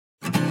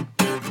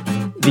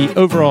the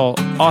overall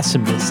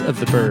awesomeness of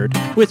the bird,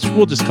 which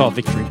we'll just call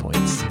victory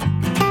points.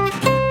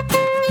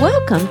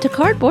 Welcome to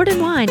Cardboard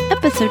and Wine,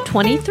 episode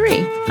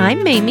 23.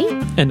 I'm Mamie.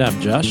 And I'm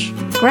Josh.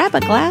 Grab a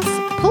glass,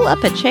 pull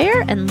up a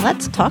chair, and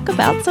let's talk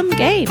about some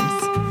games.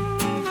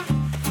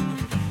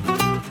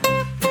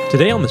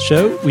 Today on the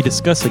show, we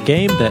discuss a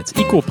game that's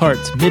equal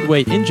parts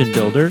midweight engine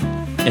builder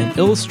and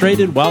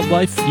illustrated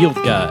wildlife field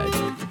guide.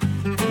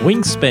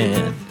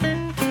 Wingspan.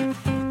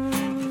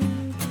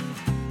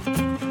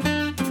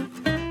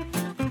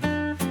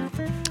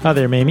 Hi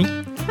there, Mamie.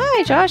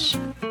 Hi, Josh.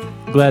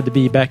 Glad to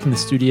be back in the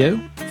studio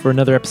for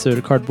another episode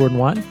of Cardboard and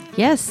Wine.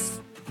 Yes.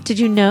 Did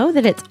you know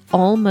that it's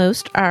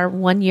almost our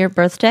 1-year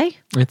birthday?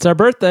 It's our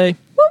birthday.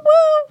 Woo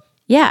woo!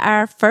 Yeah,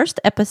 our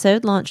first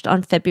episode launched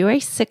on February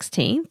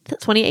 16th,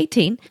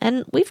 2018,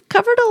 and we've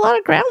covered a lot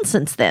of ground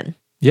since then.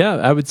 Yeah,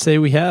 I would say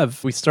we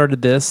have. We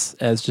started this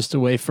as just a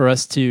way for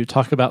us to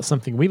talk about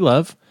something we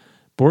love,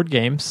 board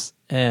games,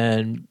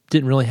 and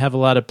didn't really have a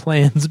lot of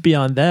plans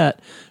beyond that.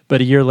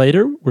 But a year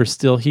later, we're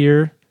still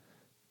here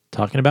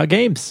talking about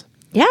games.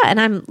 Yeah,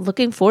 and I'm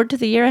looking forward to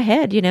the year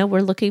ahead. You know,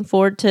 we're looking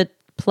forward to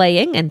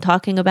playing and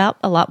talking about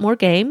a lot more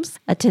games,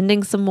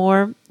 attending some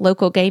more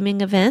local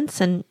gaming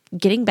events, and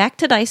getting back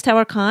to Dice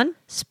Tower Con.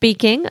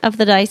 Speaking of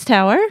the Dice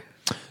Tower...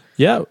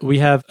 Yeah, we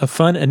have a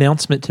fun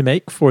announcement to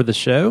make for the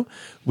show.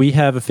 We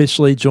have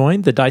officially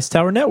joined the Dice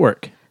Tower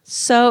Network.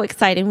 So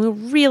exciting. We're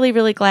really,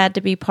 really glad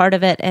to be part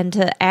of it and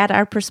to add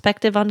our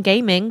perspective on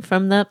gaming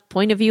from the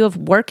point of view of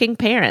working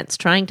parents,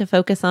 trying to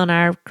focus on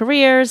our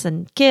careers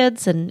and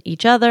kids and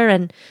each other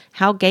and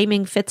how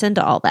gaming fits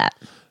into all that.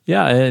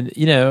 Yeah, and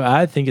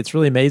I think it's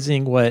really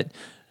amazing what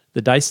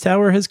the Dice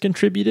Tower has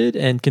contributed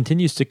and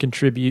continues to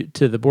contribute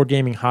to the board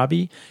gaming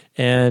hobby,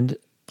 and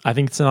I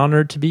think it's an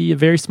honor to be a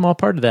very small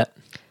part of that.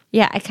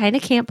 Yeah, I kind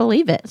of can't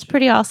believe it. It's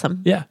pretty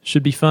awesome. Yeah,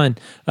 should be fun.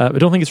 I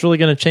don't think it's really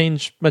going to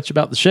change much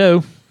about the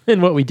show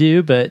and what we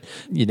do, but,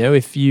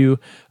 if you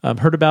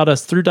heard about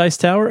us through Dice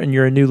Tower and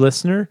you're a new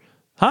listener,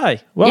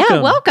 hi, welcome.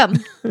 Yeah, welcome.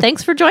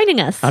 Thanks for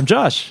joining us. I'm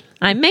Josh.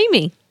 I'm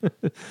Mamie.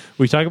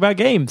 We talk about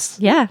games.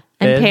 Yeah,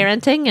 and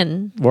parenting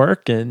and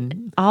work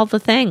and all the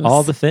things.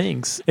 All the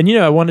things. And,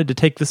 I wanted to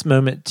take this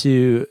moment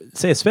to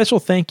say a special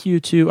thank you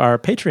to our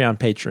Patreon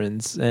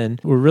patrons.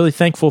 And we're really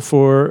thankful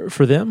for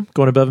them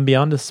going above and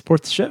beyond to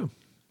support the show.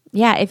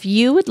 Yeah, if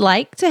you would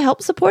like to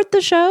help support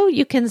the show,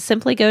 you can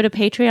simply go to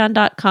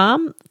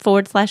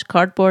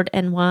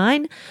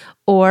patreon.com/cardboardandwine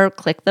or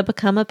click the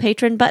Become a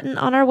Patron button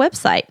on our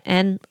website.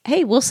 And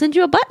hey, we'll send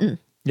you a button.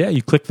 Yeah,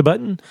 you click the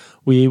button,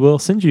 we will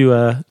send you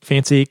a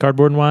fancy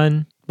Cardboard and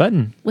Wine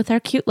button. With our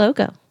cute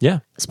logo.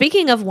 Yeah.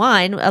 Speaking of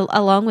wine,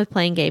 along with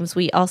playing games,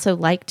 we also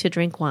like to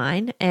drink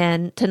wine.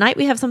 And tonight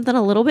we have something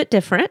a little bit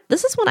different.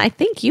 This is one I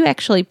think you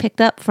actually picked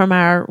up from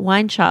our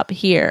wine shop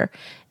here.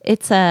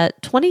 It's a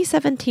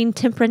 2017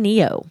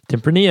 Tempranillo.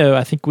 Tempranillo,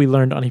 I think we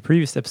learned on a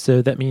previous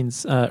episode, that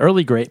means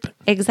early grape.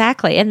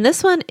 Exactly. And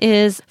this one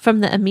is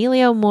from the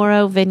Emilio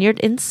Moro vineyard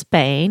in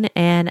Spain.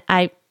 And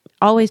I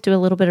always do a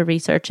little bit of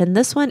research. And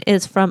this one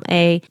is from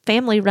a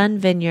family-run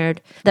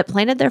vineyard that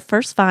planted their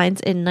first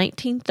vines in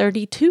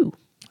 1932.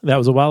 That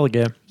was a while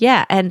ago.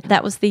 Yeah, and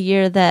that was the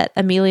year that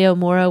Emilio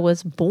Moro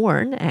was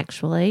born,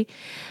 actually.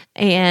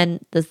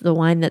 And this is the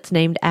wine that's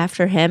named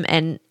after him.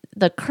 And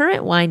the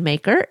current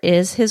winemaker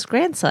is his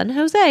grandson,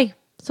 Jose.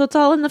 So it's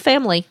all in the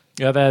family.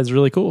 Yeah, that is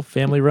really cool.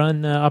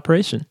 Family-run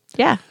operation.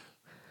 Yeah.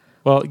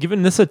 Well,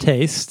 giving this a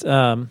taste,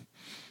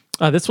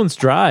 this one's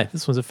dry.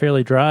 This one's a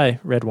fairly dry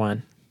red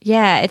wine.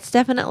 Yeah, it's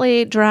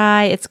definitely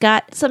dry. It's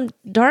got some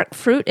dark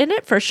fruit in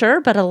it for sure,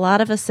 but a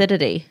lot of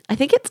acidity. I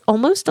think it's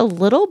almost a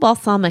little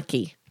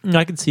balsamic-y.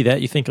 I can see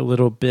that. You think a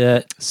little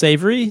bit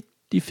savory,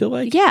 do you feel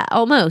like? Yeah,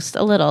 almost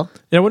a little.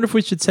 And I wonder if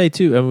we should say,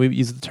 too, and we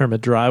use the term a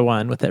dry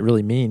wine, what that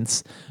really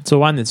means. So a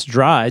wine that's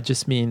dry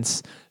just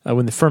means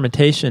when the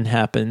fermentation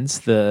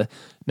happens, the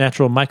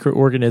natural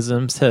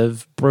microorganisms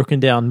have broken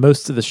down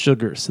most of the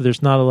sugar. So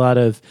there's not a lot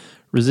of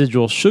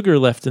residual sugar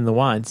left in the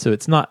wine. So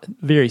it's not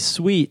very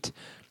sweet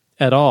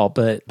at all,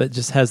 but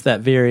just has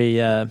that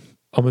very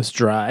almost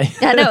dry.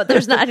 I know,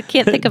 there's not. I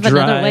can't think of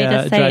another way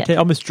to say it.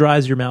 Almost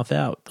dries your mouth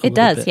out. It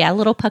does, bit. Yeah, a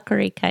little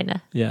puckery kind of.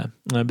 Yeah,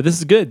 but this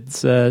is good.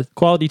 It's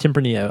quality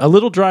Tempranillo. A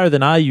little drier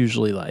than I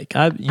usually like.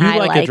 You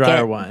like a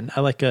drier wine.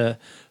 I like a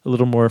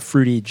little more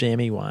fruity,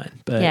 jammy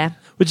wine. But yeah,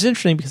 which is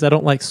interesting because I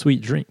don't like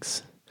sweet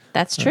drinks.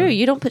 That's true.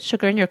 You don't put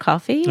sugar in your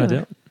coffee? I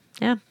don't.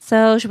 Yeah.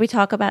 So should we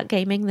talk about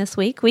gaming this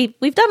week?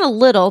 We've done a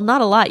little, not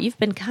a lot. You've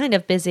been kind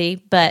of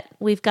busy, but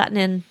we've gotten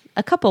in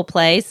a couple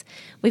plays.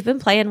 We've been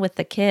playing with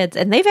the kids,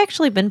 and they've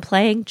actually been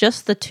playing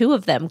just the two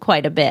of them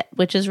quite a bit,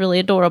 which is really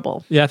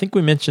adorable. Yeah, I think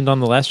we mentioned on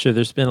the last show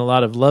there's been a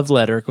lot of love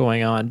letter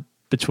going on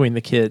between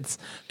the kids.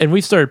 And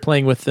we started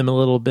playing with them a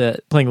little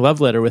bit, playing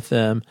love letter with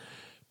them,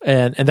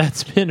 and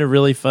that's been a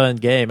really fun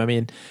game. I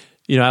mean,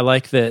 I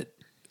like that.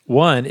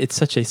 One, it's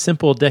such a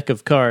simple deck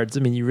of cards.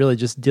 I mean, you really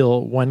just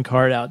deal one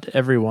card out to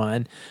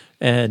everyone,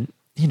 and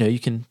you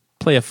can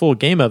play a full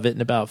game of it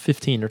in about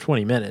 15 or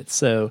 20 minutes.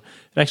 So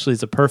it actually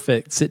is a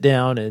perfect sit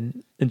down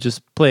and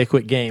just play a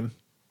quick game.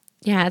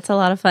 Yeah, it's a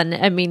lot of fun.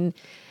 I mean,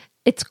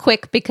 It's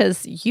quick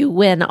because you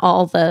win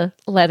all the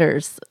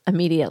letters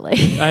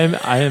immediately.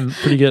 I am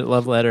pretty good at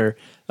love letter,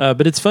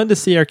 but it's fun to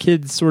see our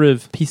kids sort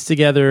of piece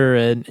together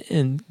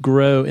and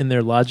grow in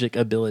their logic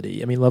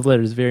ability. I mean, love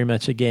letter is very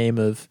much a game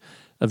of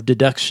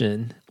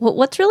deduction. Well,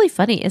 what's really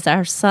funny is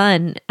our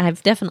son,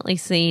 I've definitely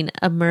seen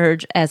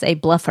emerge as a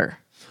bluffer.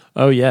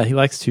 Oh, yeah. He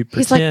likes to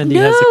He's like, pretend no,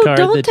 he has a card.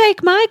 don't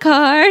take my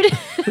card.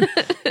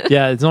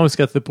 Yeah, it's almost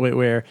got to the point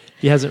where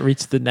he hasn't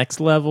reached the next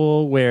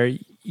level where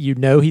you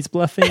know he's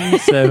bluffing,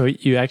 so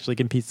you actually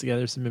can piece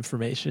together some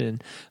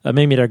information.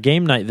 Maybe at our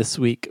game night this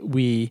week,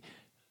 we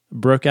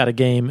broke out a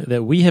game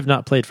that we have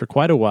not played for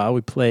quite a while.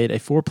 We played a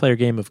 4-player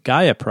game of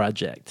Gaia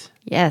Project.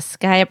 Yes,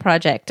 Gaia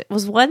Project. It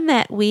was one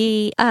that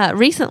we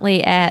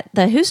recently at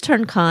the Whose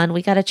Turn Con,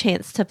 we got a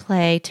chance to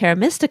play Terra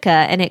Mystica,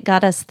 and it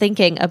got us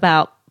thinking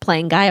about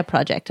playing Gaia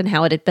Project and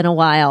how it had been a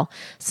while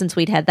since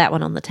we'd had that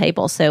one on the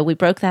table. So we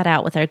broke that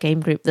out with our game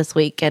group this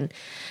week and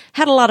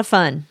had a lot of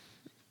fun.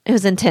 It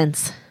was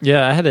intense.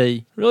 Yeah, I had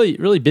a really,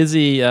 really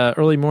busy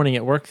early morning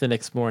at work the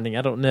next morning.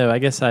 I don't know. I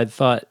guess I'd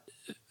thought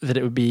that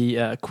it would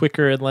be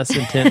quicker and less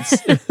intense.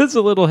 It was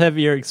a little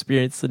heavier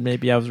experience than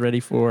maybe I was ready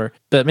for.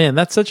 But man,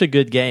 that's such a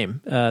good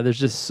game. There's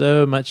just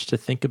so much to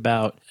think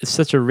about. It's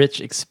such a rich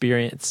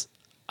experience.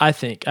 I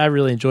think I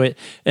really enjoy it.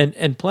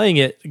 And playing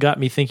it got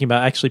me thinking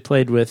about, I actually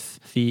played with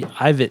the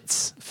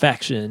Ivets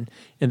faction.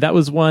 And that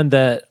was one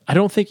that I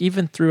don't think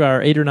even through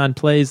our 8 or 9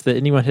 plays that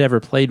anyone had ever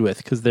played with,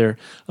 because they're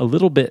a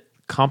little bit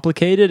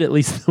complicated, at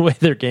least the way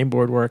their game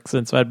board works.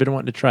 And so I'd been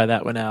wanting to try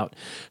that one out.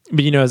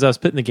 But, as I was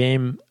putting the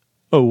game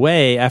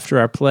away after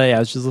our play, I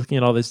was just looking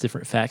at all those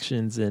different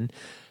factions, and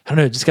I don't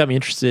know, it just got me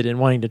interested in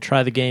wanting to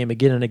try the game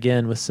again and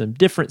again with some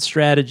different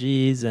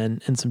strategies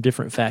and some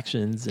different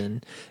factions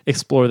and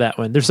explore that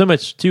one. There's so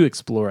much to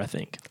explore, I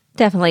think.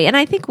 Definitely. And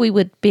I think we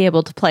would be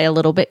able to play a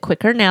little bit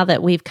quicker now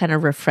that we've kind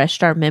of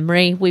refreshed our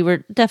memory. We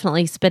were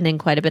definitely spending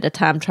quite a bit of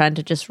time trying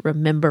to just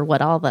remember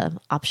what all the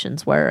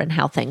options were and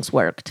how things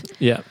worked.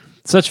 Yeah.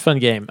 Such a fun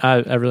game. I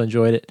really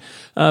enjoyed it.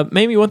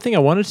 Maybe one thing I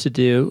wanted to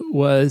do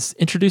was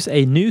introduce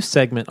a new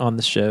segment on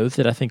the show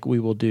that I think we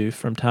will do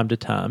from time to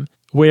time,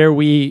 where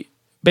we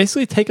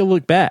basically take a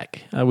look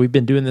back. We've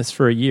been doing this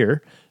for a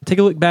year. Take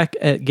a look back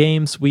at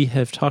games we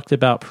have talked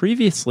about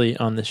previously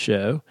on the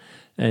show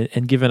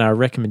and given our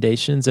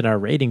recommendations and our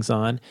ratings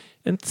on,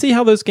 and see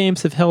how those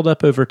games have held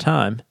up over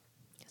time.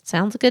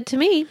 Sounds good to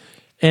me.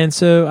 And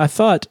so I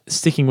thought,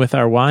 sticking with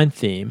our wine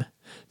theme,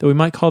 that we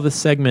might call this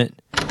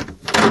segment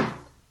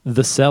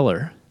The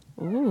Cellar.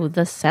 Ooh,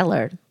 The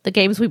Cellar. The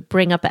games we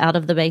bring up out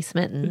of the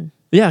basement and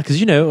yeah,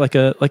 because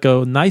like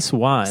a nice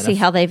wine. See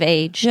how they've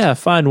aged. Yeah,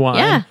 fine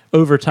wine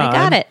over time. I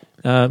got it.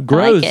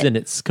 Grows like it. in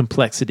its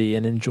complexity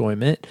and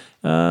enjoyment,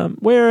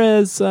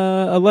 whereas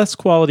a less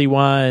quality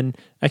wine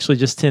actually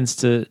just tends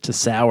to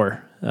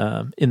sour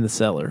in the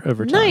cellar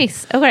over time.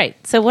 Nice. Okay,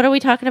 so what are we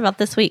talking about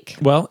this week?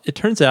 Well, it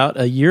turns out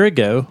a year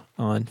ago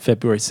on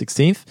February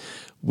 16th,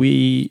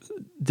 we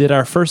did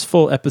our first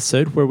full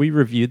episode where we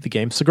reviewed the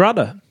game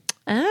Sagrada.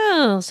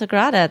 Oh,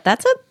 Sagrada.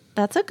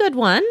 That's a good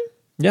one.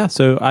 Yeah,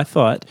 so I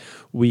thought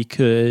we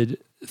could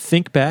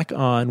think back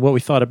on what we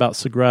thought about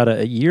Sagrada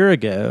a year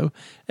ago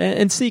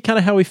and see kind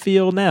of how we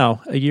feel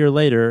now, a year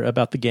later,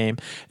 about the game.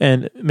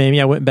 And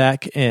maybe I went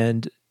back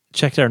and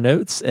checked our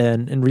notes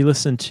and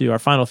re-listened to our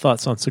final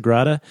thoughts on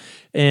Sagrada,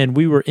 and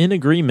we were in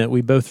agreement.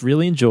 We both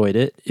really enjoyed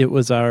it. It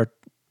was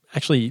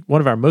actually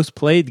one of our most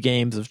played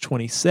games of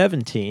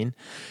 2017.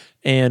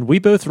 And we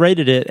both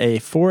rated it a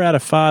 4 out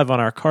of 5 on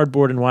our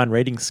Cardboard and Wine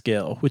rating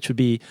scale, which would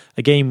be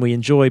a game we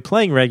enjoy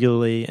playing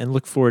regularly and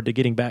look forward to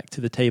getting back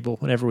to the table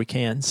whenever we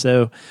can.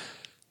 So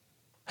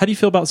how do you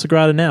feel about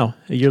Sagrada now,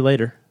 a year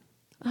later?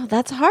 Oh,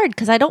 that's hard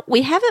because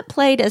we haven't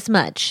played as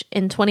much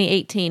in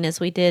 2018 as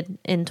we did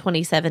in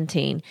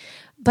 2017.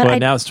 But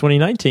now it's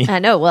 2019. I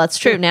know. Well, it's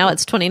true. Now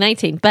it's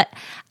 2019. But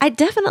I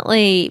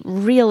definitely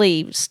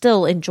really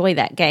still enjoy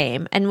that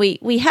game. And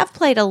we have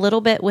played a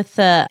little bit with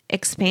the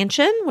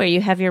expansion where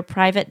you have your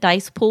private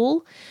dice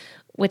pool,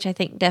 which I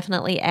think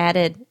definitely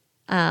added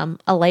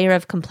a layer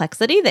of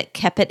complexity that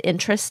kept it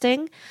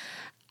interesting.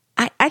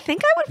 I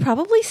think I would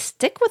probably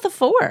stick with a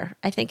 4.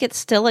 I think it's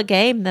still a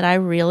game that I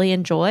really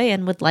enjoy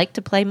and would like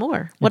to play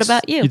more. What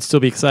about you? You'd still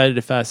be excited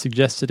if I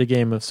suggested a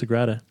game of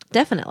Sagrada.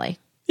 Definitely.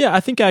 Yeah, I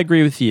think I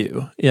agree with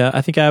you. Yeah,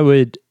 I think I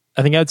would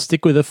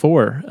stick with a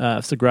 4.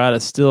 Sagrada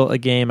is still a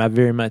game I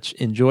very much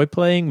enjoy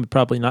playing. Would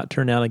probably not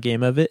turn down a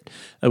game of it.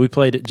 We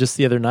played it just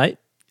the other night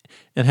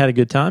and had a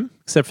good time,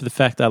 except for the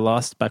fact I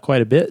lost by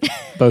quite a bit,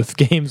 both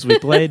games we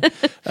played.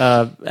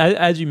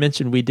 As you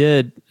mentioned, we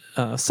did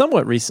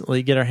somewhat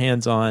recently get our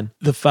hands on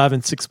the 5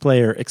 and 6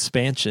 player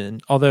expansion,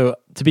 although,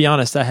 to be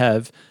honest, I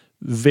have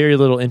very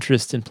little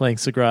interest in playing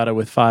Sagrada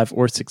with 5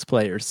 or 6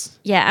 players.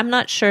 Yeah, I'm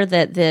not sure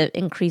that the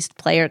increased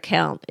player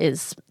count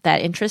is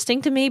that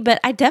interesting to me, but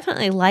I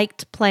definitely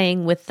liked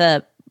playing with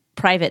the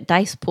private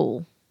dice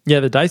pool. Yeah,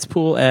 the dice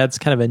pool adds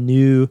kind of a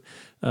new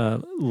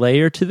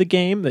layer to the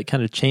game that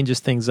kind of changes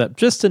things up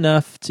just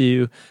enough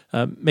to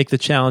make the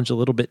challenge a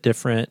little bit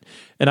different.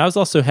 And I was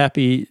also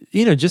happy,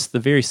 just the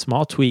very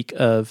small tweak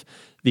of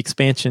the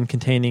expansion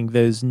containing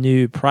those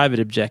new private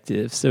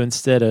objectives. So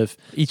instead of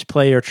each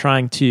player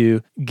trying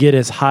to get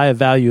as high a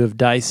value of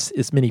dice,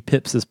 as many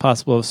pips as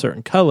possible of a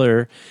certain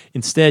color,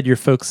 instead you're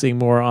focusing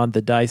more on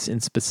the dice in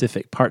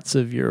specific parts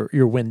of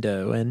your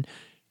window. And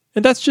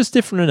that's just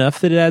different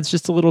enough that it adds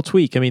just a little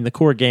tweak. I mean, the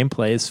core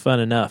gameplay is fun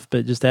enough, but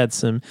it just adds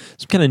some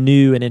kind of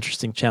new and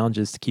interesting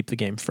challenges to keep the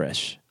game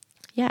fresh.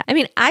 Yeah, I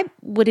mean, I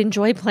would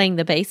enjoy playing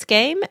the base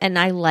game, and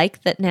I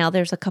like that now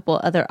there's a couple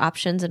other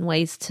options and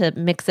ways to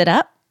mix it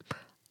up.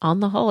 On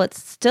the whole,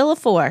 it's still a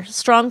 4,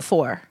 strong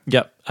 4.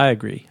 Yep, I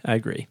agree.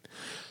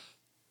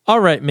 All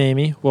right,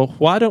 Mamie. Well,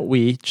 why don't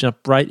we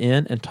jump right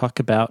in and talk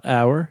about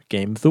our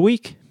Game of the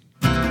Week?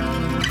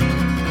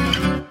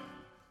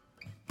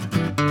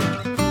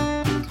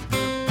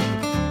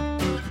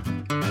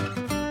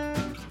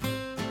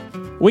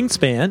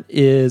 Wingspan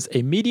is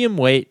a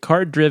medium-weight,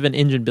 card-driven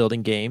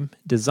engine-building game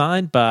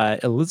designed by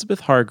Elizabeth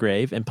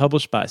Hargrave and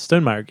published by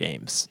Stonemaier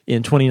Games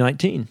in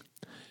 2019.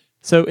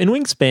 So in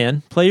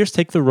Wingspan, players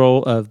take the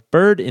role of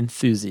bird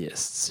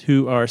enthusiasts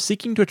who are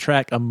seeking to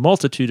attract a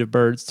multitude of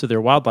birds to their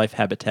wildlife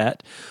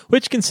habitat,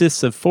 which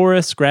consists of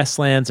forests,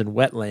 grasslands, and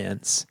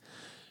wetlands.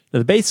 Now,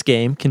 the base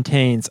game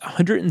contains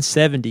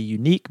 170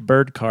 unique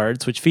bird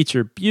cards, which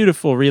feature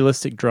beautiful,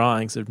 realistic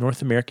drawings of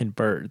North American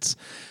birds,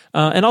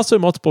 and also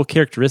multiple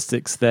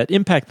characteristics that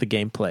impact the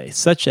gameplay,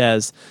 such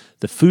as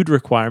the food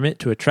requirement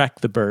to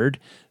attract the bird,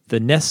 the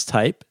nest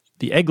type,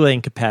 the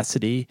egg-laying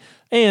capacity,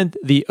 and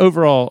the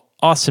overall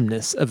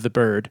awesomeness of the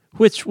bird,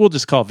 which we'll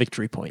just call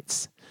victory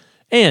points.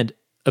 And,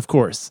 of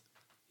course,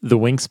 the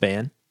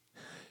wingspan.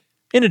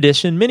 In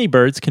addition, many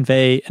birds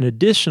convey an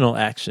additional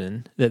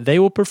action that they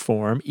will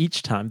perform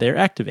each time they are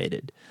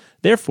activated.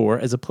 Therefore,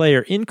 as a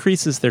player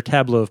increases their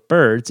tableau of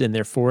birds in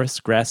their forests,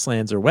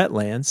 grasslands, or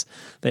wetlands,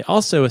 they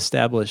also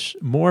establish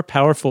more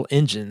powerful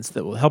engines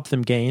that will help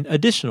them gain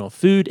additional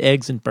food,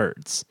 eggs, and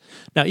birds.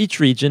 Now, each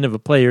region of a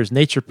player's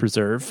nature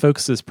preserve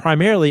focuses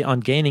primarily on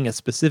gaining a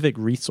specific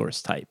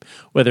resource type,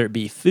 whether it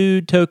be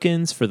food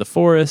tokens for the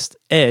forest,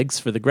 eggs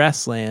for the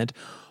grassland,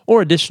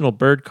 or additional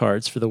bird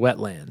cards for the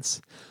wetlands.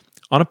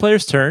 On a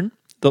player's turn,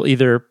 they'll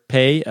either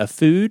pay a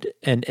food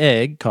and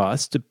egg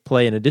cost to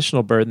play an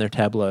additional bird in their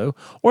tableau,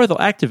 or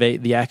they'll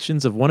activate the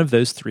actions of one of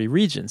those 3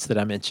 regions that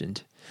I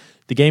mentioned.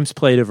 The game's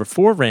played over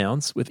 4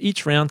 rounds, with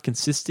each round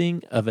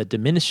consisting of a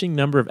diminishing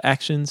number of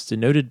actions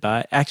denoted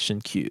by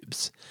action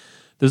cubes.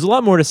 There's a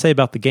lot more to say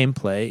about the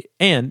gameplay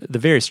and the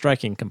very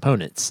striking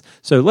components,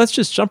 so let's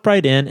just jump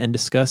right in and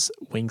discuss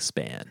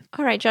Wingspan.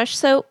 All right, Josh,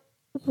 so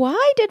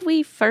why did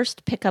we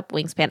first pick up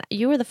Wingspan?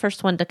 You were the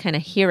first one to kind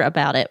of hear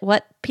about it.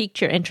 What piqued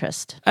your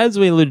interest? As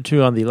we alluded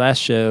to on the last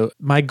show,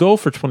 my goal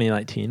for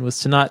 2019 was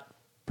to not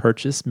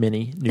purchase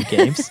many new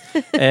games.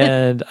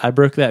 And I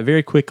broke that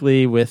very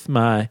quickly with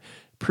my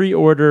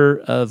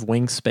pre-order of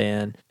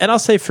Wingspan. And I'll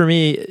say for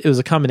me, it was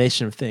a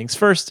combination of things.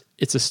 First,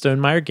 it's a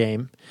Stonemaier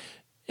game.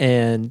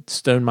 And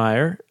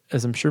Stonemaier,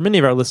 as I'm sure many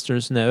of our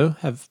listeners know,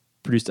 have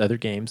produced other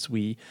games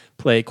we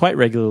play quite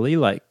regularly,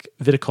 like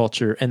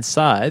Viticulture and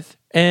Scythe.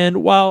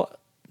 And while,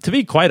 to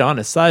be quite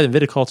honest, Scythe and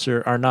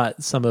Viticulture are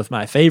not some of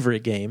my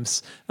favorite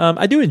games,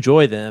 I do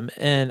enjoy them,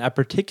 and I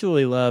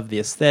particularly love the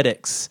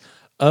aesthetics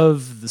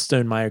of the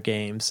Stonemaier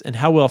games and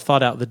how well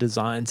thought out the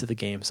designs of the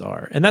games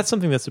are. And that's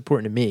something that's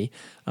important to me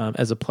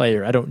as a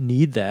player. I don't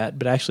need that,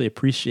 but I actually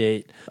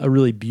appreciate a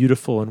really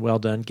beautiful and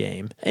well-done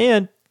game.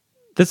 And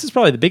this is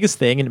probably the biggest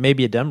thing, and it may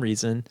be a dumb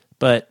reason,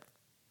 but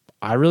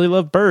I really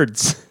love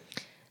birds.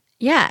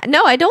 Yeah,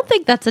 no, I don't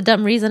think that's a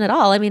dumb reason at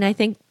all. I mean, I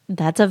think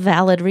that's a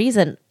valid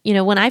reason. You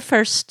know, when I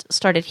first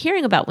started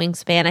hearing about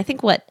Wingspan, I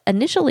think what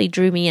initially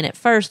drew me in at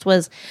first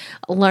was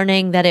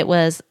learning that it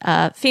was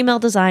a female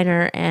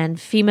designer and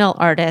female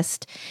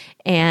artist,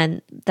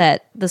 and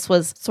that this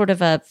was sort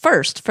of a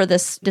first for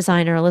this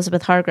designer,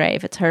 Elizabeth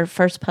Hargrave. It's her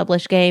first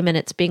published game, and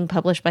it's being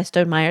published by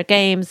Stonemaier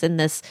Games in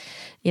this,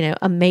 you know,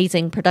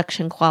 amazing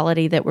production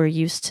quality that we're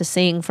used to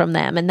seeing from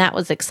them. And that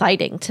was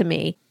exciting to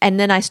me. And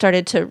then I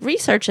started to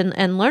research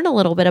and learn a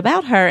little bit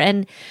about her.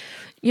 And,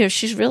 you know,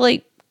 she's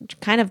really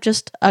kind of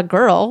just a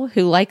girl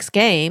who likes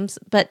games,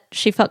 but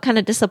she felt kind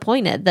of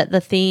disappointed that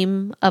the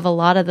theme of a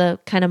lot of the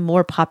kind of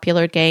more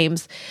popular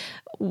games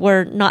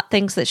were not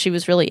things that she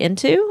was really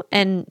into.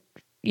 And,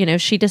 you know,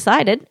 she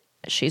decided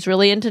she's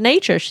really into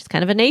nature. She's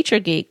kind of a nature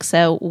geek.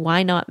 So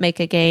why not make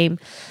a game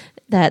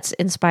that's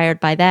inspired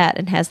by that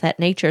and has that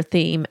nature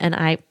theme? And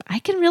I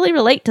can really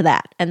relate to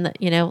that. And,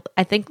 you know,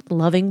 I think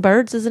loving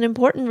birds is an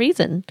important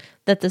reason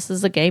that this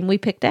is a game we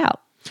picked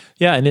out.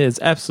 Yeah, and it is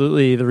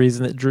absolutely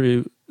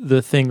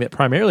the thing that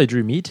primarily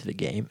drew me to the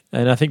game.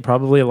 And I think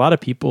probably a lot of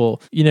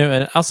people, you know,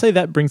 and I'll say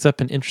that brings up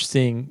an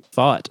interesting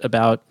thought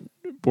about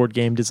board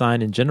game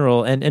design in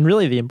general, and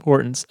really the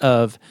importance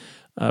of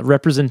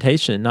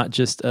representation, not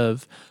just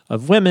of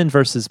of women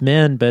versus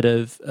men, but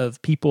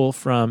of people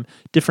from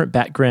different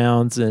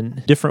backgrounds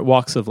and different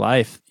walks of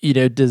life.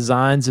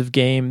 Designs of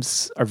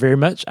games are very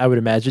much, I would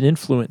imagine,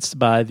 influenced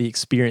by the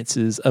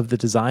experiences of the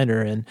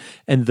designer,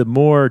 and the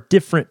more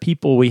different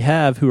people we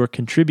have who are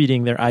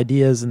contributing their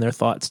ideas and their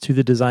thoughts to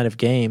the design of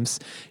games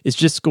is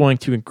just going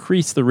to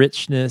increase the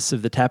richness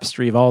of the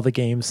tapestry of all the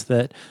games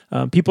that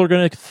people are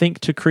going to think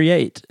to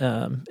create,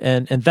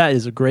 and that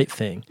is a great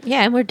thing.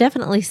 Yeah, and we're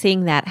definitely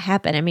seeing that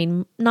happen. I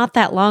mean, not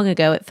that long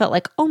ago, it felt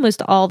like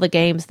almost all the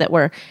games that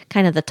were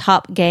kind of the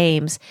top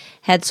games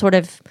had sort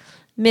of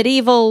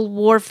medieval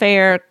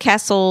warfare,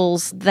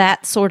 castles,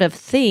 that sort of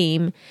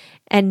theme.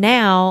 And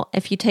now,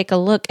 if you take a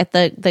look at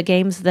the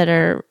games that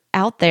are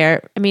out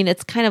there, I mean,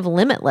 it's kind of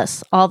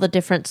limitless, all the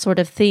different sort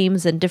of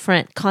themes and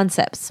different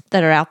concepts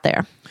that are out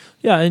there.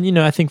 Yeah, and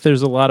I think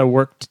there's a lot of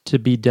work to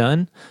be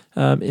done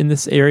in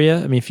this area.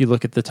 I mean, if you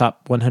look at the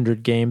top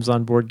 100 games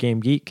on Board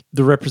Game Geek,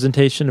 the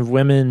representation of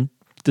women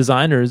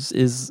designers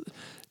is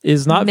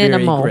not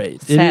minimal, very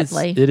great.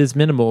 Sadly. It is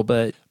minimal,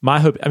 but my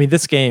hope, I mean,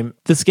 this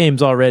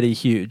game's already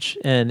huge,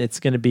 and it's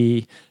going to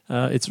be,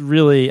 it's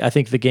really, I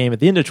think the game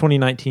at the end of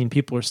 2019,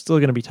 people are still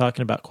going to be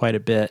talking about quite a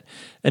bit.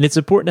 And it's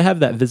important to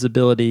have that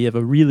visibility of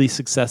a really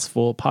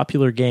successful,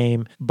 popular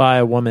game by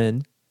a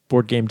woman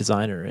board game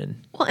designer.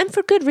 And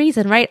for good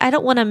reason, right? I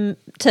don't want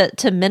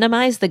to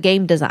minimize the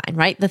game design,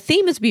 right? The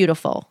theme is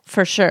beautiful,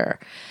 for sure.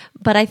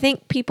 But I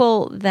think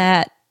people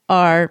that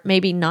are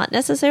maybe not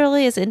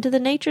necessarily as into the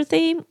nature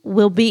theme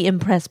will be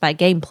impressed by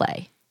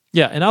gameplay.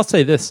 Yeah, and I'll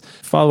say this,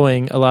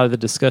 following a lot of the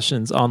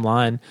discussions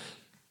online,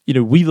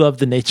 we love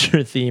the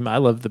nature theme. I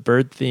love the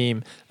bird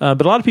theme,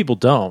 but a lot of people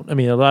don't. I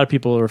mean, a lot of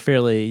people are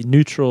fairly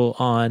neutral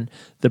on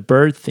the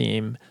bird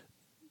theme,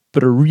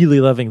 but are really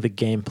loving the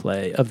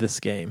gameplay of this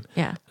game.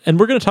 Yeah. And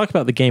we're going to talk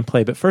about the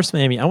gameplay, but first,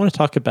 Mamie, I want to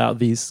talk about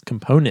these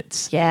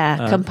components.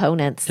 Yeah,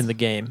 components. In the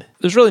game.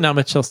 There's really not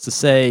much else to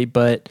say,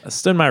 but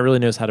Stonemaier really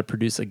knows how to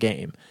produce a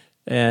game.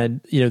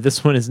 And,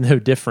 this one is no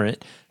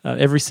different.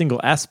 Every single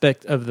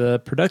aspect of the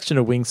production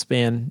of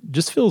Wingspan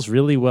just feels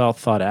really well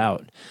thought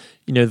out.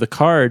 The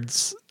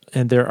cards,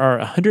 and there are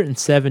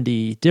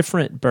 170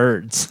 different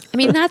birds. I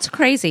mean, that's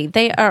crazy.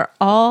 They are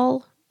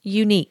all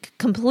unique,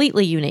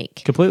 completely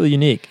unique. Completely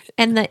unique.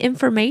 And the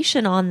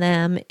information on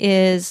them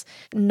is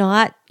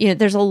not,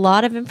 there's a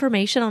lot of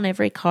information on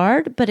every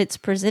card, but it's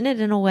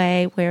presented in a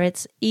way where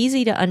it's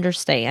easy to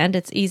understand.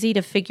 It's easy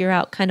to figure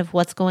out kind of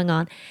what's going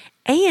on.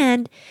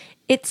 And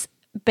it's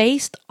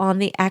based on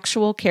the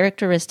actual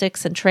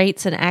characteristics and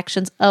traits and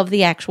actions of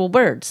the actual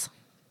birds.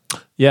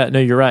 Yeah, no,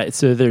 you're right.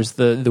 So there's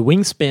the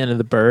wingspan of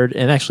the bird,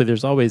 and actually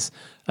there's always,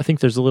 I think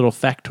there's a little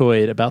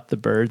factoid about the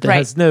bird that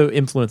has no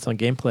influence on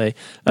gameplay.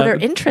 But they're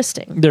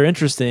interesting. They're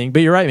interesting,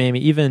 but you're right, Mamie,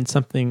 even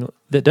something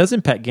that does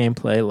impact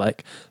gameplay,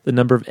 like the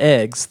number of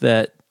eggs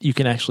that you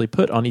can actually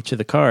put on each of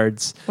the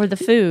cards. Or the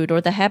food,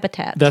 or the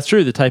habitat. That's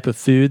true. The type of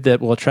food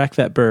that will attract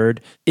that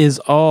bird is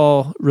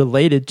all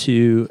related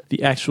to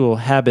the actual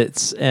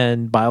habits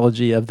and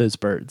biology of those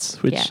birds,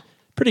 which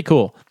pretty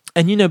cool.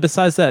 And,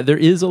 besides that, there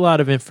is a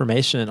lot of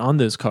information on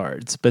those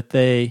cards, but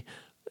they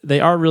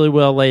are really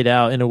well laid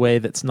out in a way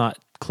that's not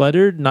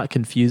cluttered, not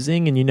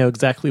confusing, and you know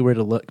exactly where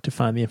to look to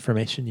find the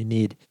information you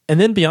need. And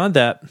then beyond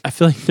that, I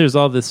feel like there's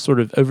all this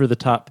sort of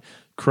over-the-top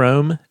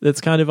chrome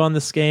that's kind of on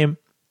this game.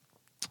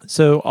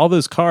 So all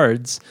those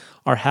cards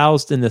are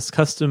housed in this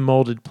custom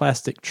molded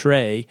plastic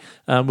tray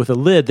with a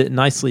lid that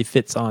nicely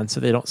fits on so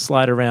they don't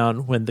slide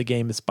around when the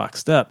game is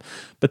boxed up.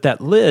 But that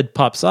lid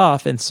pops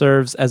off and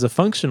serves as a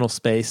functional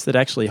space that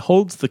actually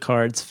holds the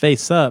cards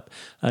face up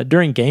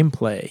during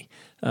gameplay.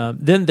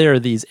 Then there are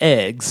these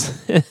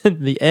eggs,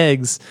 the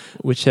eggs,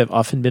 which have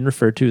often been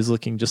referred to as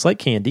looking just like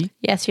candy.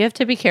 Yes, you have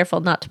to be careful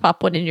not to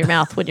pop one in your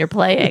mouth when you're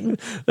playing.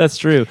 That's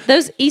true.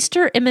 Those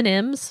Easter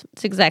M&Ms,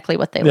 it's exactly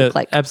what they look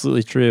like.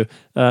 Absolutely true.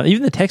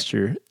 Even the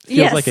texture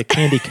feels like a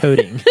candy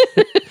coating.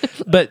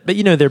 But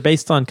they're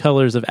based on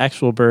colors of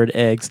actual bird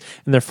eggs,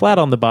 and they're flat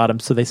on the bottom,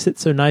 so they sit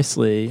so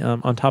nicely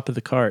on top of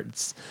the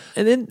cards.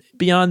 And then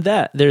beyond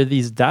that, there are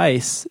these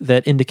dice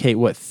that indicate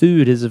what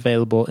food is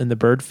available in the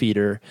bird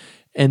feeder.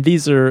 And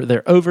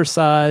they're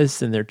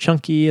oversized and they're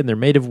chunky and they're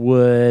made of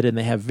wood and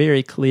they have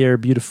very clear,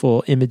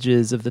 beautiful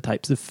images of the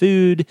types of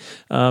food.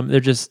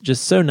 They're just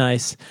so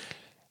nice.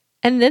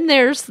 And then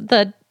there's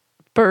the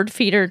bird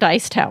feeder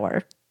dice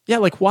tower. Yeah,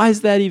 like why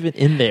is that even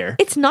in there?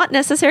 It's not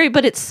necessary,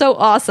 but it's so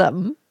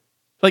awesome.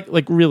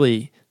 Like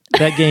really,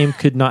 that game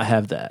could not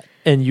have that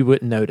and you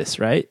wouldn't notice,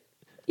 right?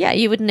 Yeah,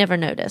 you would never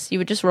notice. You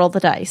would just roll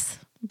the dice.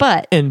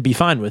 And be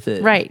fine with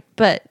it. Right.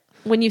 But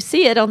when you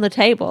see it on the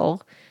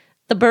table,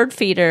 the bird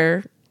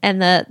feeder and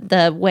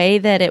the way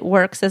that it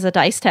works as a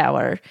dice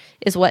tower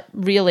is what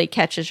really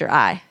catches your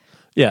eye.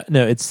 Yeah,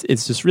 no, it's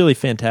just really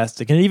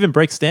fantastic. And it even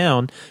breaks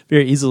down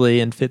very easily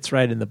and fits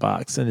right in the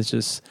box. And it's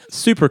just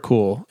super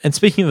cool. And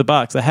speaking of the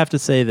box, I have to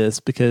say this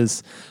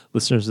because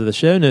listeners of the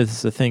show know this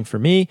is a thing for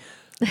me.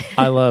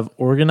 I love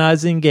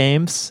organizing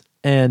games.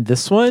 And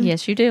this one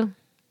yes, you do,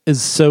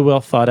 is so well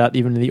thought out,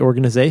 even in the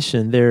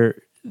organization.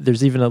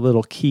 there's even a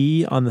little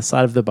key on the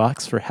side of the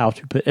box for how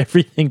to put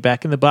everything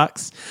back in the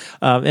box.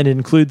 And it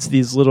includes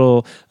these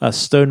little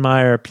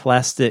Stonemaier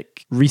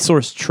plastic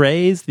resource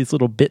trays, these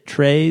little bit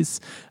trays.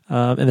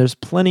 And there's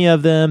plenty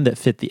of them that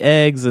fit the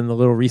eggs and the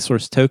little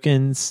resource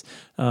tokens.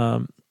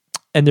 And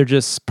they're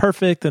just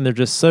perfect, and they're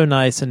just so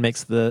nice, and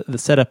makes the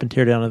setup and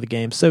teardown of the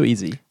game so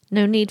easy.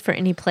 No need for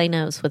any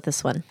Play-Nos with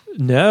this one.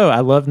 No,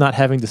 I love not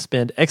having to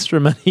spend extra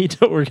money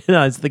to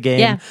organize the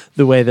game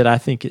the way that I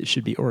think it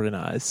should be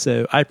organized.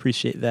 So I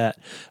appreciate that.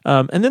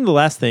 And then the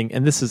last thing,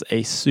 and this is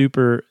a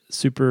super,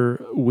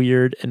 super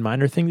weird and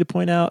minor thing to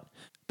point out,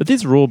 but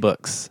these rule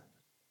books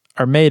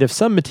are made of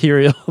some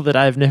material that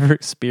I've never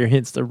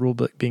experienced a rule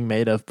book being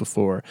made of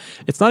before.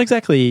 It's not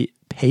exactly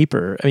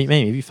paper. I mean,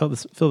 maybe if you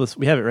feel this,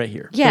 we have it right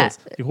here. Yeah.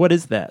 What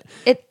is that?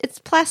 It's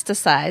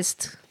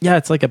plasticized. Yeah,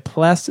 it's like a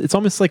plastic. It's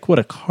almost like what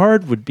a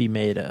card would be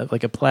made of,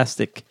 like a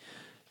plastic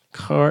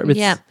card.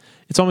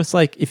 It's almost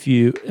like if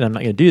you, and I'm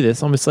not going to do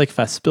this, almost like if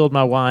I spilled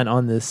my wine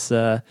on this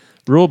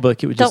rule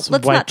book, it would just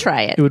let's not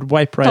try it. It would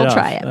wipe right off. Don't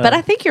try it. But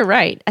I think you're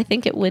right. I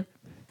think it would.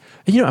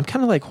 I'm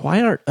kind of like,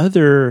 why aren't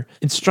other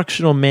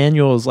instructional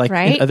manuals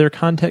in other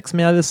contexts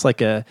made out of this,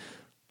 like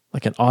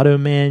an auto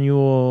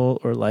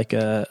manual, or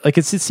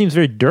it seems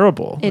very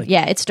durable.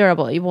 It's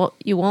durable.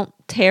 You won't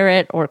tear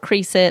it or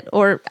crease it,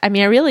 or I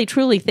really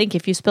truly think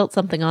if you spilt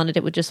something on it,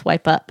 it would just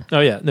wipe up. Oh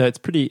yeah, no, it's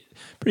pretty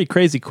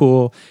crazy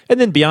cool. And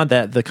then beyond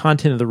that, the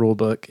content of the rule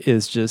book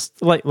is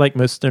just like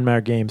most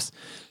Stonemaier games,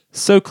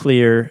 so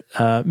clear,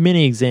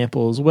 many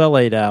examples, well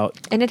laid out,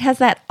 and it has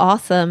that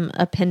awesome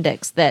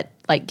appendix that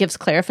gives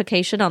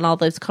clarification on all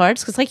those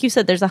cards, because like you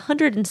said, there's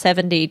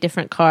 170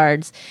 different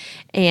cards,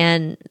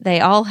 and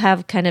they all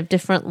have kind of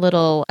different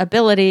little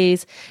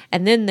abilities,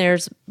 and then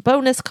there's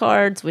bonus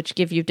cards which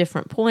give you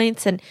different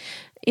points, and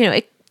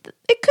it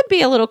could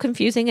be a little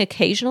confusing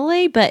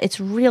occasionally, but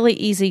it's really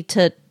easy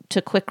to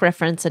quick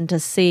reference and to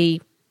see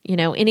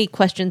any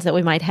questions that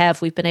we might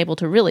have, we've been able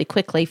to really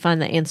quickly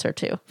find the answer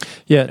to.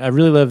 Yeah, I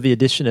really love the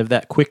addition of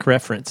that quick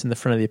reference in the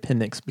front of the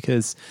appendix,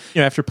 because,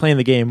 after playing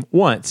the game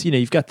once,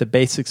 you've got the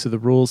basics of the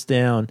rules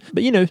down.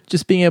 But,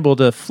 just being able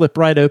to flip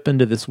right open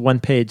to this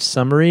one-page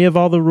summary of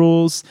all the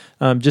rules,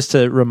 just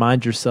to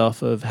remind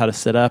yourself of how to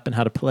set up and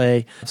how to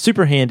play.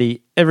 Super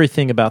handy.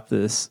 Everything about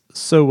this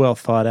so well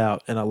thought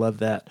out, and I love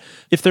that.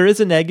 If there is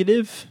a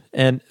negative,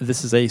 and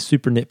this is a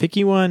super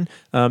nitpicky one,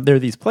 there are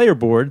these player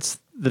boards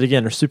that,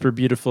 again, are super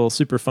beautiful,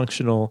 super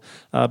functional,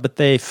 but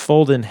they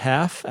fold in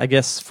half, I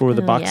guess, for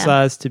the box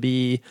size to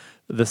be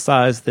the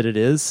size that it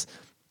is.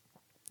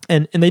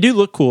 And they do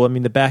look cool. I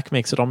mean, the back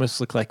makes it almost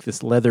look like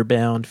this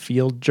leather-bound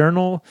field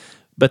journal,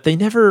 but they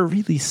never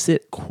really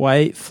sit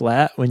quite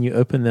flat when you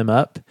open them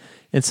up.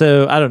 And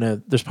so, I don't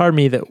know, there's part of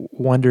me that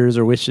wonders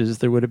or wishes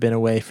there would have been a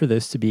way for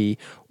those to be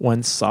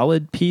one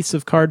solid piece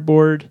of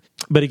cardboard.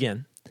 But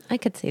again, I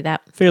could see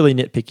that. Fairly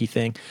nitpicky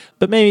thing.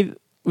 But maybe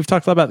we've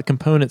talked a lot about the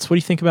components. What do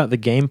you think about the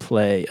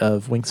gameplay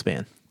of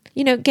Wingspan?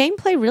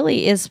 Gameplay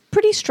really is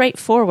pretty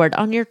straightforward.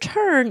 On your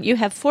turn, you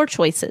have 4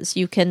 choices.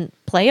 You can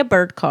play a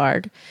bird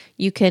card,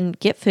 you can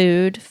get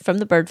food from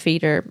the bird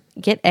feeder,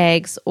 get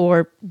eggs,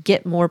 or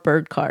get more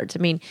bird cards.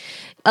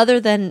 Other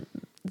than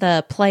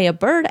the play a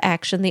bird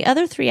action, the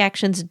other 3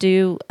 actions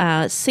do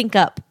sync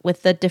up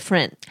with the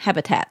different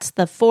habitats,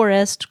 the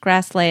forest,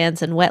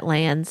 grasslands, and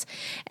wetlands.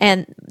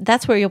 And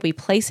that's where you'll be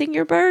placing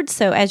your birds.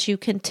 So as you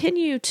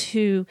continue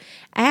to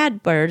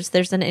add birds,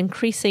 there's an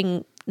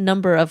increasing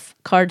number of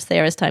cards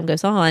there as time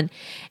goes on.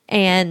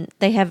 And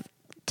they have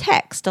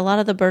text. A lot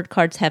of the bird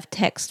cards have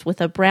text with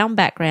a brown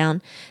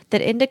background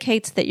that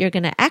indicates that you're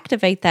going to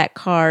activate that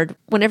card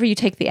whenever you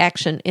take the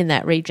action in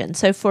that region.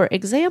 So for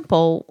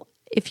example,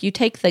 if you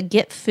take the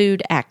get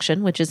food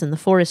action, which is in the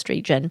forest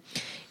region,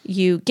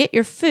 you get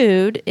your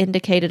food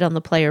indicated on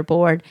the player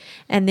board,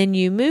 and then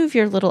you move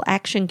your little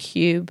action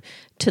cube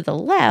to the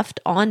left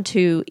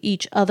onto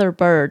each other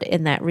bird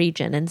in that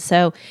region. And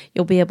so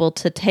you'll be able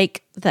to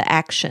take the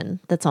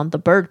action that's on the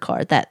bird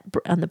card, that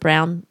on the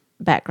brown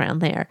background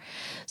there.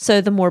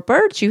 So the more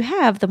birds you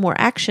have, the more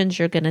actions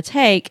you're going to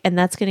take, and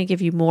that's going to give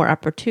you more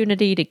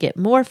opportunity to get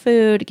more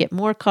food, get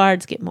more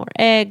cards, get more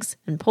eggs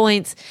and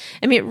points.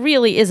 It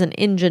really is an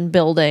engine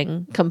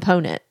building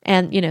component.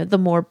 And, the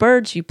more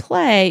birds you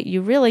play,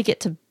 you really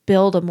get to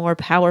build a more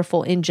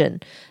powerful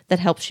engine that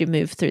helps you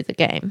move through the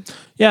game.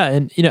 Yeah,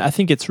 and I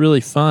think it's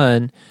really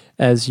fun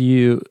as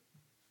you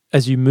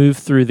move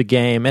through the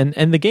game.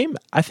 And the game,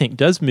 I think,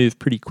 does move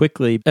pretty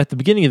quickly. At the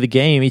beginning of the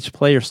game, each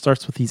player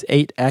starts with these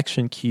 8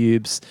 action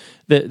cubes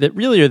that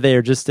really are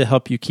there just to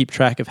help you keep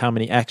track of how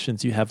many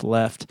actions you have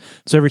left.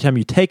 So every time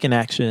you take an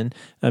action,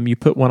 you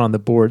put one on the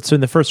board. So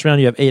in the first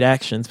round, you have 8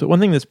 actions. But one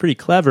thing that's pretty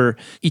clever,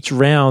 each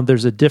round,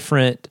 there's a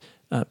different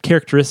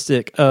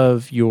characteristic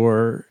of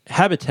your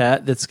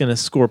habitat that's going to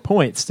score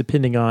points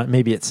depending on,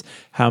 maybe it's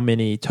how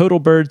many total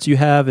birds you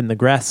have in the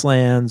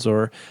grasslands,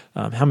 or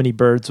how many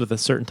birds with a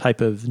certain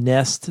type of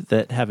nest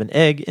that have an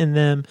egg in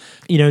them.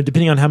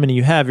 Depending on how many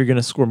you have, you're going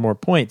to score more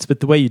points. But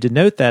the way you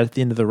denote that at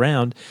the end of the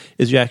round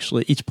is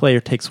each player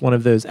takes one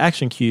of those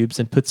action cubes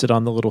and puts it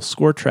on the little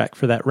score track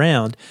for that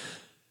round.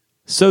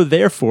 So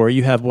therefore,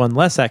 you have one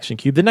less action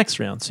cube the next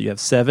round. So you have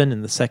 7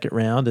 in the second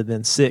round, and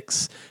then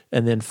 6,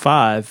 and then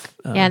 5.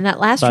 Yeah, and that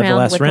last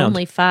round with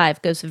only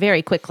 5 goes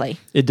very quickly.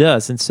 It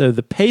does. And so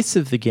the pace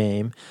of the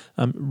game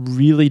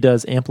really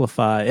does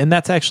amplify. And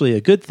that's actually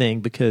a good thing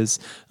because,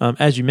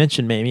 as you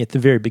mentioned, Mamie, at the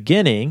very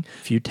beginning,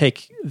 if you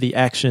take the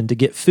action to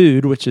get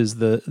food, which is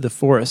the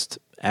forest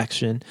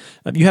action,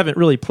 you haven't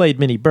really played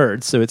many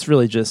birds. So it's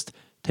really just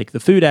take the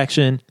food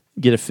action,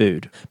 get a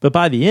food. But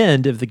by the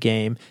end of the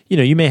game,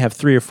 you may have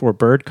 3 or 4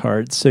 bird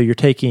cards. So you're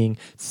taking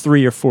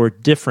 3 or 4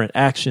 different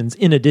actions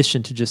in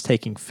addition to just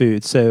taking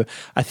food. So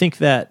I think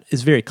that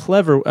is a very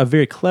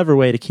clever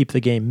way to keep the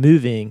game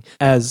moving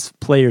as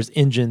players'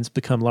 engines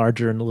become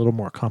larger and a little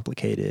more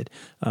complicated.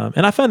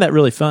 And I find that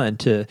really fun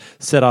to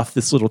set off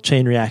this little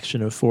chain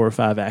reaction of 4 or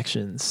 5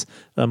 actions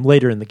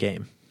later in the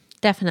game.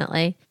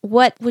 Definitely.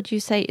 What would you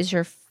say is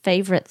your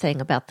favorite thing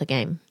about the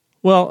game?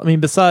 Well, I mean,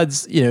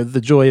 besides,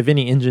 the joy of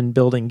any engine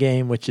building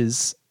game, which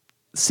is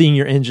seeing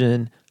your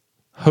engine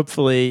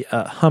hopefully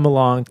hum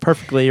along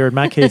perfectly, or in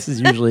my case is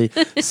usually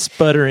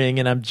sputtering,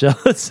 and I'm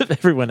jealous of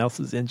everyone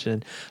else's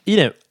engine.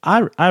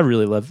 I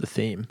really love the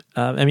theme.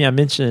 I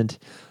mentioned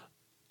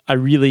I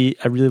really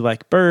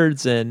like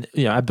birds, and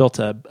I built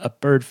a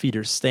bird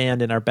feeder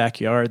stand in our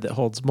backyard that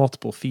holds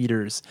multiple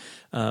feeders,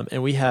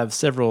 and we have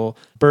several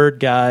bird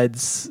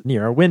guides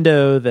near our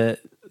window that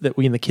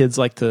we and the kids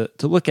like to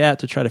look at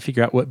to try to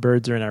figure out what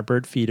birds are in our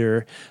bird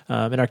feeder.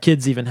 And our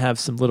kids even have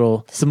some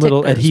little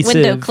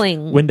adhesive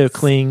window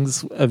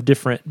clings of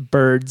different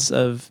birds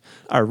of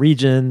our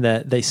region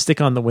that they stick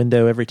on the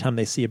window every time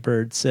they see a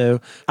bird. So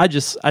I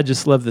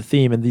just love the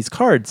theme. And these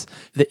cards,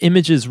 the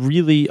images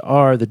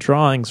the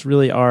drawings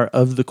really are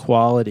of the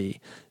quality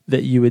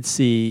that you would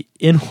see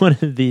in one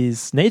of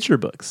these nature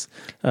books,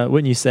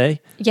 wouldn't you say?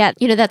 Yeah,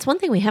 that's one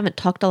thing we haven't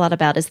talked a lot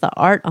about is the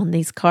art on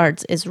these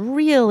cards is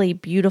really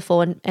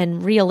beautiful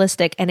and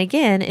realistic. And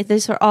again,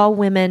 these are all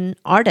women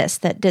artists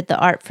that did the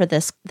art for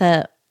this.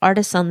 The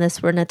artists on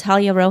this were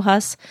Natalia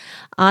Rojas,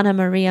 Ana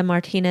Maria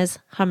Martinez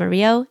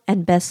Jamarillo,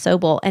 and Beth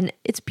Sobel, and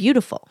it's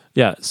beautiful.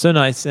 Yeah, so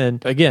nice.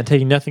 And again,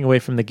 taking nothing away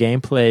from the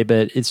gameplay,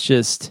 but it's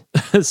just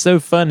so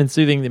fun and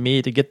soothing to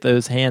me to get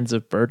those hands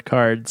of bird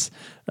cards.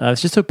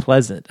 It's just so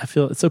pleasant. I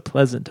feel it's so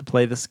pleasant to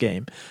play this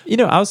game.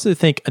 I also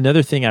think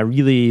another thing I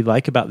really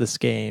like about this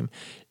game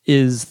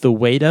is the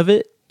weight of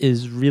it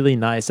is really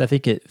nice. I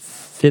think it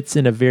fits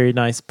in a very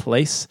nice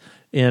place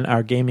in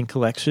our gaming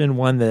collection,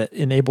 one that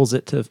enables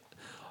it to,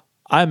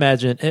 I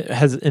imagine it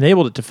has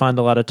enabled it to find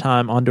a lot of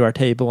time onto our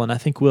table, and I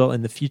think will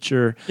in the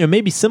future,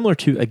 maybe similar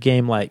to a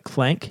game like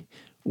Clank,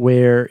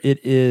 where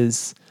it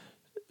is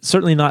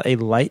certainly not a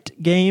light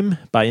game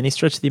by any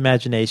stretch of the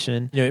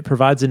imagination. It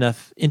provides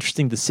enough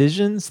interesting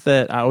decisions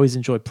that I always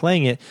enjoy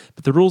playing it,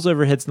 but the rules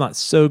overhead's not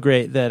so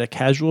great that a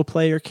casual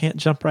player can't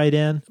jump right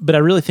in. But I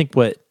really think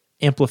what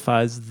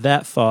amplifies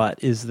that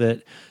thought is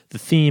that the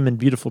theme and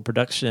beautiful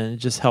production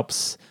just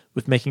helps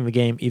with making the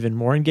game even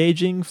more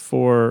engaging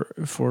for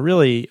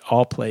really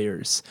all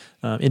players,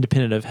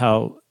 independent of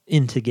how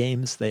into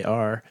games they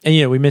are.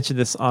 And we mentioned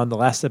this on the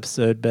last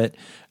episode, but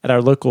at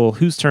our local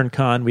Whose Turn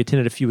Con we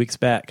attended a few weeks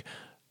back,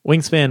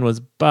 Wingspan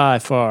was by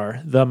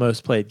far the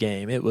most played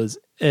game. It was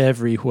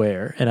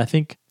everywhere. And I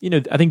think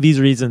these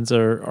reasons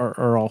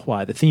are all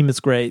why. The theme is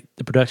great,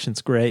 the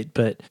production's great,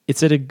 but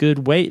it's at a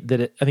good weight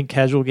that I think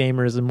casual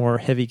gamers and more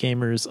heavy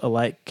gamers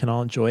alike can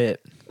all enjoy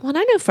it. Well, and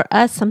I know for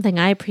us, something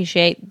I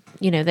appreciate,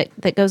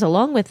 that goes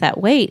along with that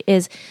weight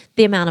is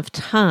the amount of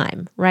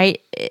time,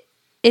 right?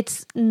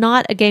 It's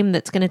not a game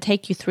that's going to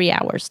take you 3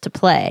 hours to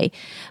play,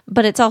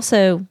 but it's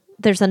also,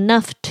 there's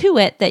enough to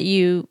it that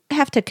you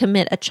have to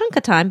commit a chunk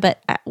of time.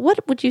 But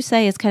what would you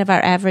say is kind of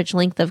our average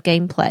length of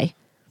gameplay?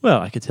 Well,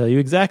 I could tell you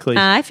exactly.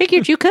 I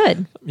figured you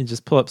could. Let me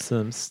just pull up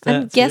some stats.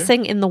 I'm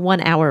guessing in the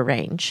 1 hour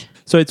range.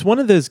 So it's one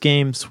of those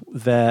games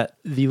that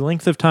the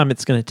length of time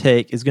it's going to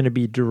take is going to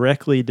be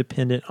directly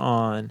dependent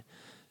on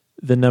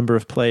the number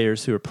of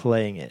players who are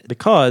playing it.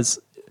 Because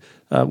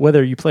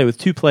whether you play with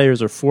 2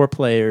 players or 4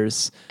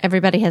 players,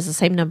 everybody has the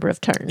same number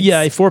of turns.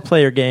 Yeah, a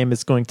 4-player game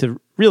is going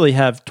to really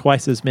have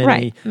twice as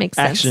many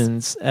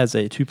actions sense. As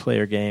a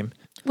 2-player game.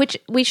 Which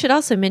we should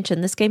also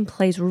mention, this game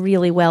plays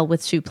really well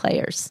with 2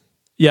 players.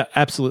 Yeah,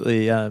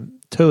 absolutely.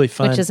 Totally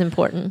fun. Which is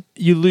important.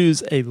 You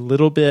lose a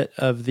little bit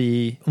of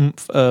the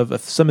oomph of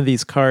some of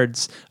these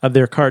cards.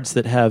 There are cards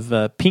that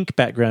have pink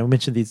background. We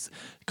mentioned these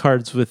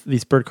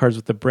bird cards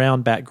with the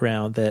brown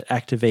background that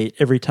activate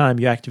every time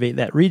you activate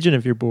that region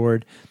of your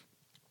board.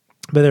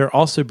 But there are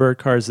also bird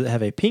cards that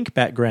have a pink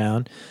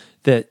background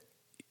that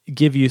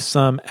give you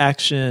some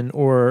action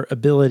or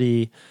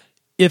ability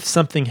if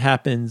something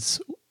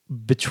happens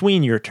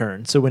between your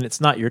turn. So when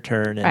it's not your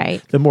turn, and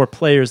the more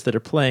players that are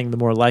playing, the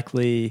more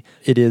likely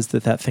it is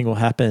that thing will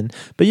happen.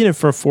 But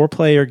for a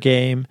 4-player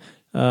game,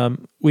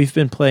 we've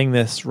been playing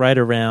this right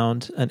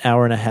around an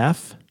hour and a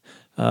half.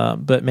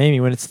 But maybe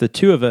when it's the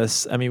 2 of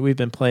us, we've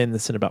been playing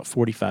this in about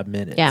 45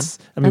 minutes.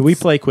 Yeah, we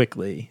play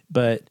quickly,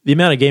 but the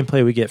amount of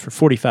gameplay we get for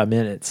 45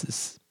 minutes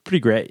is pretty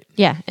great.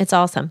 Yeah, it's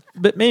awesome.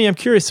 But maybe I'm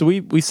curious. So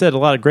we said a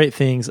lot of great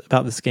things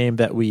about this game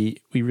that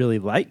we really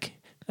like.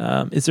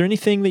 Is there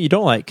anything that you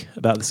don't like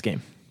about this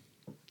game?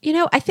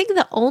 I think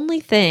the only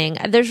thing,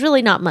 there's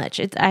really not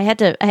much. I had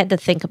to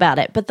think about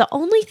it, but the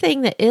only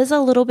thing that is a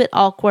little bit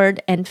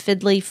awkward and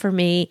fiddly for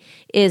me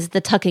is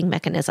the tucking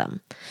mechanism.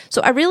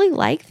 So I really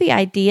like the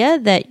idea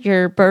that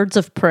your birds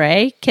of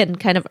prey can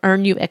kind of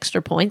earn you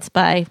extra points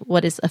by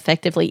what is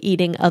effectively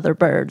eating other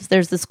birds.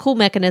 There's this cool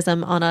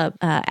mechanism on a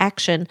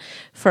action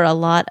for a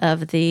lot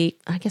of the,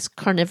 I guess,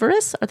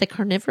 carnivorous. Are they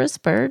carnivorous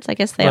birds? I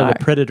guess they are. The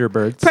predator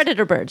birds.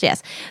 Predator birds,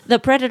 yes. The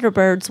predator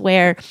birds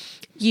where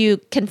you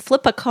can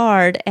flip a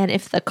card, and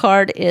if the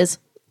card is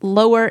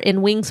lower in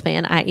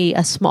wingspan, i.e.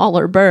 a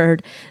smaller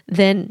bird,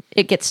 then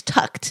it gets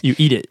tucked. You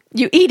eat it.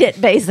 You eat it,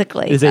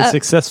 basically. It's a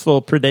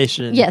successful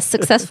predation. Yes,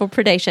 successful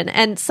predation.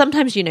 And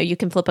sometimes, you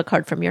can flip a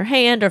card from your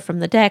hand or from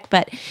the deck,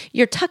 but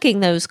you're tucking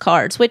those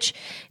cards, which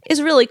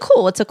is really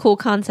cool. It's a cool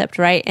concept,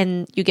 right?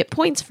 And you get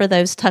points for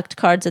those tucked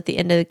cards at the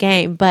end of the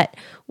game. But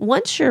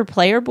once your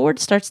player board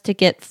starts to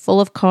get full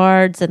of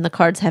cards and the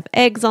cards have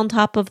eggs on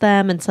top of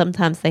them, and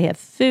sometimes they have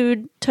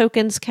food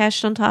tokens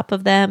cached on top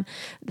of them,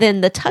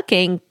 then the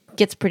tucking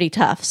gets pretty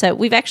tough. So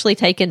we've actually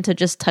taken to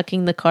just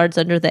tucking the cards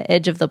under the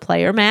edge of the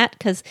player mat,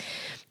 because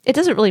it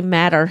doesn't really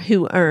matter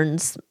who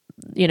earns,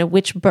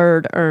 which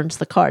bird earns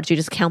the cards. You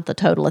just count the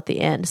total at the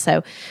end.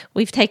 So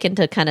we've taken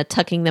to kind of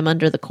tucking them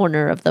under the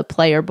corner of the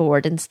player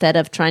board instead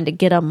of trying to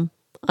get them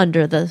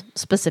under the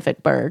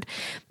specific bird.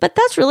 But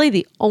that's really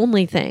the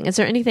only thing. Is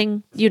there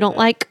anything you don't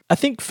like? I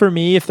think for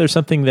me, if there's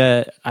something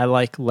that I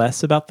like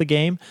less about the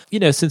game,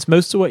 since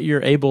most of what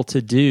you're able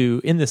to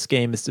do in this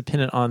game is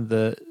dependent on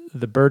the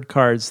bird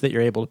cards that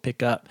you're able to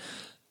pick up,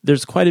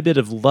 there's quite a bit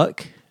of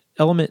luck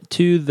element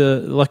to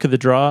the luck of the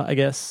draw, I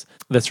guess,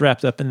 that's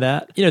wrapped up in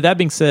that. That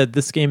being said,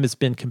 this game has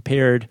been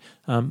compared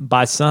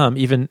by some,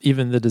 even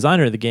the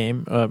designer of the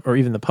game, or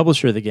even the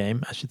publisher of the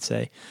game, I should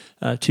say,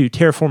 to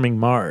Terraforming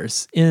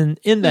Mars. In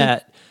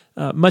that,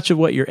 much of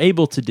what you're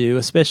able to do,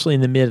 especially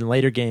in the mid and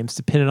later games,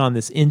 depending on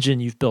this engine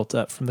you've built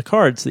up from the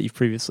cards that you've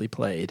previously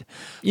played.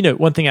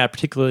 One thing I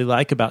particularly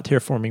like about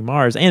Terraforming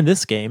Mars and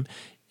this game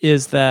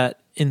is that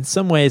in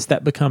some ways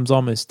that becomes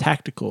almost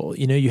tactical.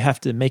 You have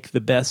to make the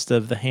best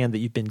of the hand that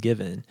you've been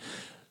given.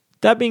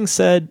 That being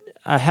said,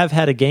 I have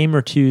had a game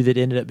or two that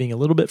ended up being a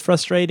little bit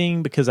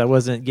frustrating because I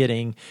wasn't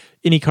getting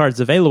any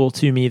cards available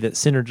to me that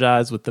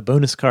synergized with the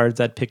bonus cards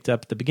I'd picked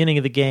up at the beginning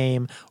of the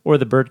game or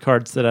the bird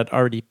cards that I'd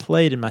already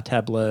played in my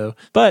tableau.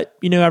 But,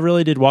 I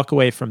really did walk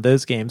away from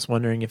those games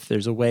wondering if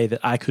there's a way that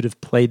I could have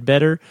played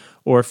better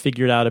or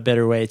figured out a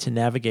better way to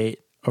navigate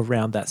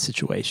around that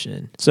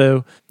situation.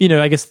 So,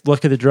 I guess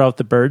luck of the draw with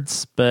the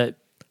birds, but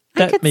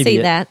I could see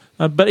that.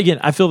 But again,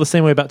 I feel the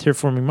same way about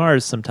Terraforming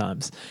Mars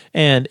sometimes.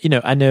 And,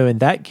 I know in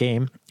that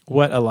game,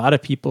 what a lot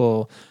of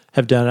people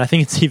have done, I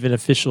think it's even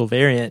official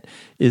variant,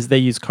 is they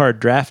use card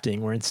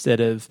drafting, where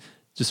instead of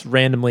just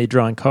randomly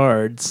drawing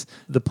cards,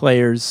 the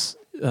players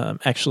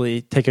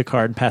actually take a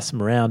card and pass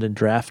them around and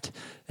draft.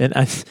 And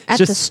at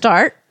the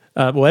start?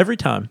 Well, every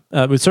time.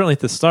 It was certainly at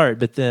the start,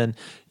 but then,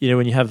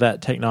 when you have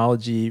that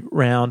technology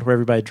round where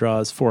everybody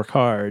draws 4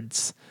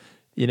 cards,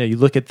 you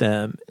look at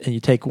them and you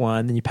take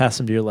one, then you pass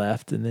them to your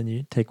left, and then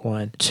you take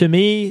one. To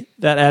me,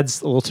 that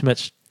adds a little too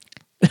much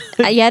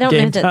I don't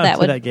know that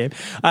would that game.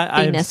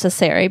 be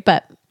necessary,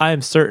 but I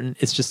am certain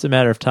it's just a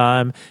matter of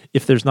time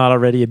if there's not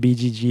already a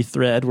BGG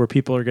thread where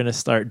people are going to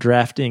start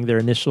drafting their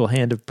initial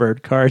hand of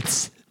bird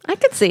cards. I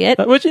could see it.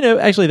 Which,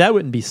 actually, that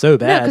wouldn't be so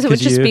bad. No, because it would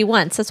just be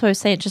once. That's what I was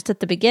saying, just at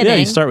the beginning. Yeah,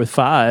 you start with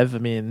 5. I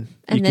mean,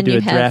 you could do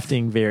a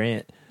drafting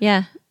variant.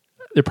 Yeah.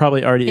 There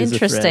probably already is a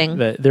thread,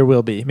 but there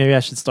will be. Maybe I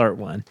should start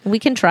one. We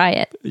can try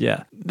it.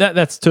 Yeah,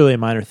 that's totally a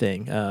minor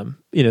thing.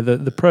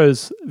 The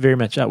pros very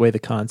much outweigh the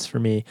cons for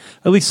me,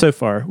 at least so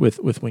far with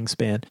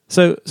Wingspan.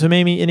 So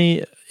Mamie,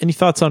 any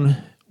thoughts on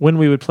when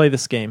we would play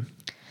this game?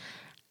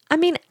 I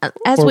mean,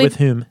 with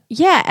whom?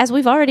 Yeah, as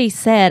we've already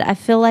said, I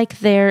feel like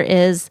there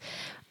is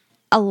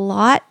a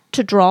lot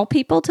to draw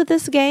people to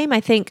this game.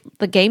 I think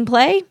the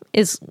gameplay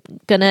is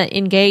going to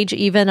engage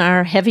even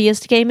our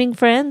heaviest gaming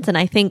friends, and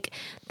I think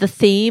the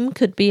theme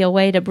could be a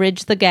way to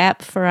bridge the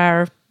gap for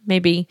our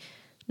maybe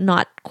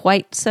not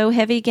quite so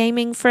heavy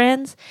gaming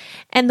friends.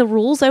 And the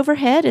rules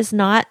overhead is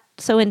not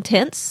so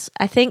intense.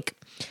 I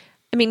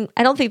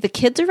don't think the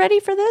kids are ready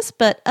for this,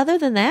 but other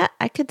than that,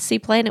 I could see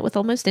playing it with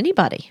almost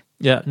anybody.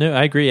 Yeah, no,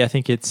 I agree. I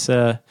think it's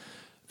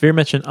very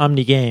much an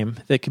omni game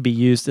that could be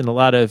used in a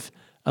lot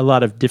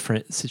of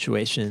different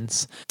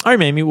situations. All right,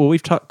 Mamie, well,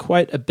 we've talked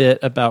quite a bit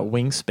about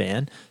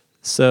Wingspan,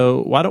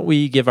 so why don't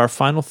we give our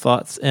final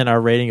thoughts and our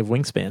rating of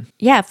Wingspan?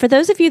 Yeah, for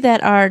those of you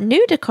that are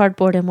new to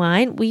Cardboard and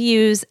Wine, we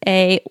use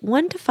a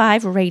 1 to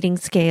 5 rating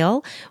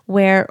scale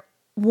where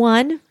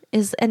 1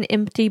 is an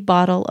empty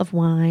bottle of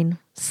wine,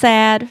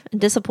 sad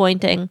and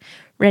disappointing,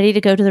 ready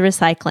to go to the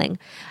recycling.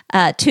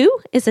 2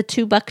 is a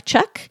 $2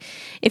 chuck.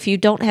 If you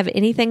don't have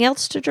anything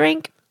else to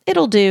drink,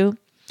 it'll do.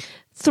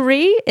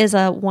 3 is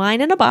a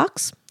wine in a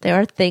box. There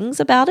are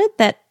things about it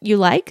that you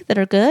like that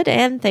are good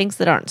and things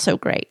that aren't so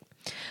great.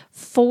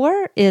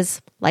 4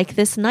 is like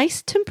this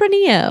nice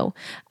Tempranillo,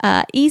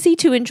 easy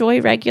to enjoy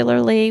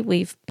regularly.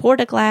 We've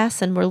poured a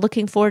glass and we're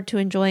looking forward to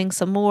enjoying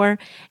some more.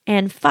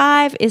 And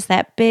 5 is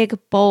that big,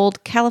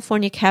 bold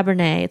California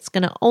Cabernet. It's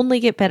going to only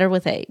get better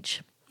with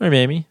age. All right,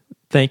 Mamie.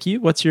 Thank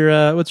you. What's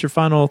your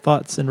final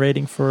thoughts and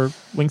rating for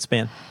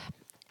Wingspan?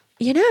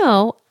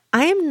 I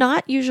am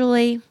not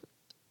usually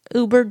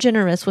uber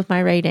generous with my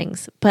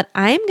ratings, but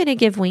I am going to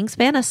give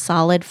Wingspan a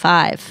solid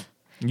 5.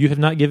 You have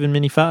not given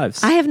many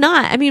 5s. I have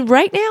not. I mean,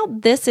 right now,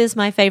 this is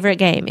my favorite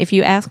game. If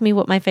you ask me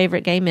what my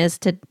favorite game is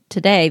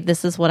today,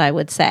 this is what I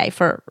would say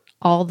for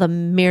all the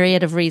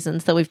myriad of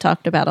reasons that we've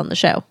talked about on the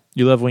show.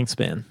 You love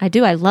Wingspan. I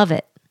do. I love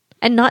it.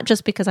 And not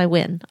just because I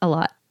win a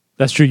lot.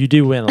 That's true. You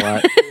do win a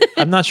lot.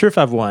 I'm not sure if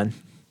I've won.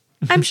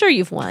 I'm sure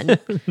you've won.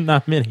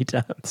 Not many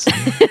times.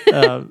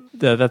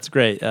 That's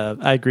great.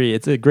 I agree.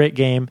 It's a great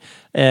game.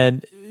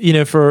 And,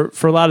 for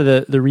a lot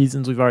of the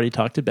reasons we've already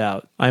talked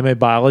about, I'm a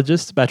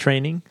biologist by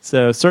training.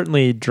 So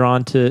certainly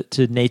drawn to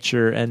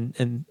nature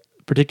and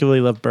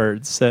particularly love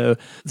birds. So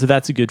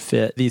that's a good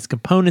fit. These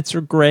components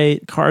are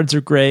great. Cards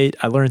are great.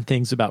 I learn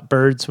things about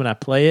birds when I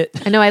play it.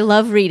 I know. I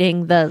love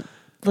reading the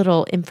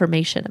little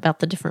information about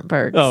the different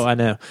birds. Oh, I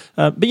know.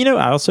 But,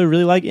 I also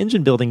really like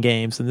engine building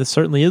games, and this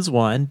certainly is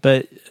one.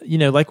 But,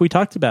 like we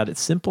talked about,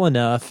 it's simple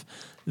enough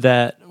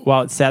that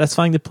while it's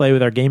satisfying to play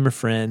with our gamer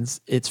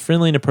friends, it's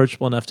friendly and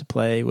approachable enough to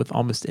play with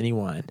almost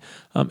anyone.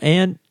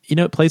 And,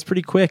 it plays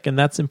pretty quick, and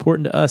that's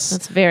important to us.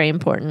 That's very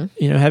important.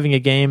 Having a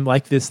game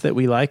like this that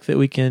we like, that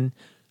we can...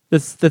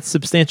 That's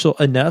substantial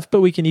enough,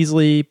 but we can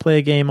easily play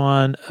a game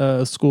on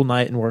a school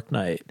night and work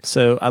night.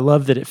 So I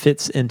love that it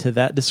fits into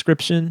that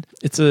description.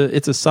 It's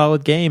a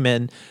solid game,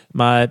 and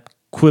my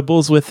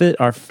quibbles with it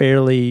are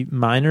fairly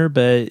minor,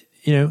 but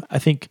I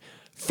think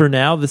for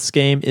now this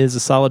game is a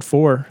solid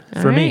 4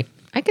 for me.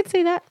 I could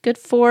see that. Good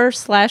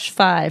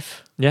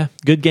 4/5. Yeah,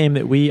 good game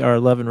that we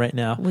are loving right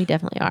now. We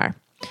definitely are.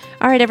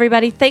 All right,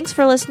 everybody. Thanks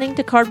for listening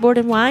to Cardboard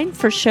and Wine.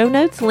 For show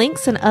notes,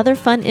 links, and other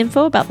fun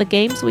info about the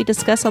games we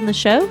discuss on the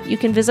show, you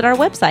can visit our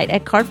website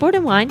at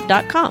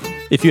cardboardandwine.com.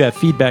 If you have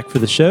feedback for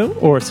the show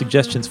or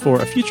suggestions for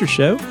a future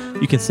show,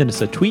 you can send us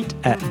a tweet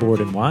at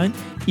Board and Wine,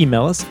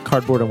 email us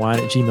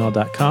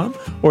cardboardandwine@gmail.com,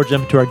 or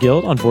jump to our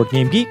guild on Board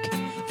Game Geek.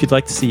 If you'd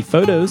like to see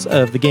photos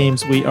of the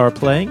games we are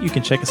playing, you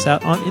can check us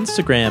out on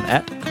Instagram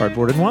at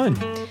Cardboard and Wine.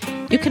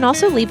 You can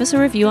also leave us a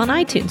review on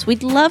iTunes.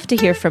 We'd love to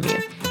hear from you.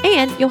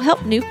 And you'll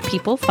help new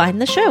people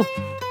find the show.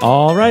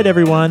 All right,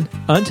 everyone.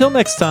 Until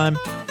next time,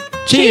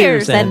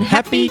 cheers and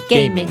happy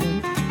gaming.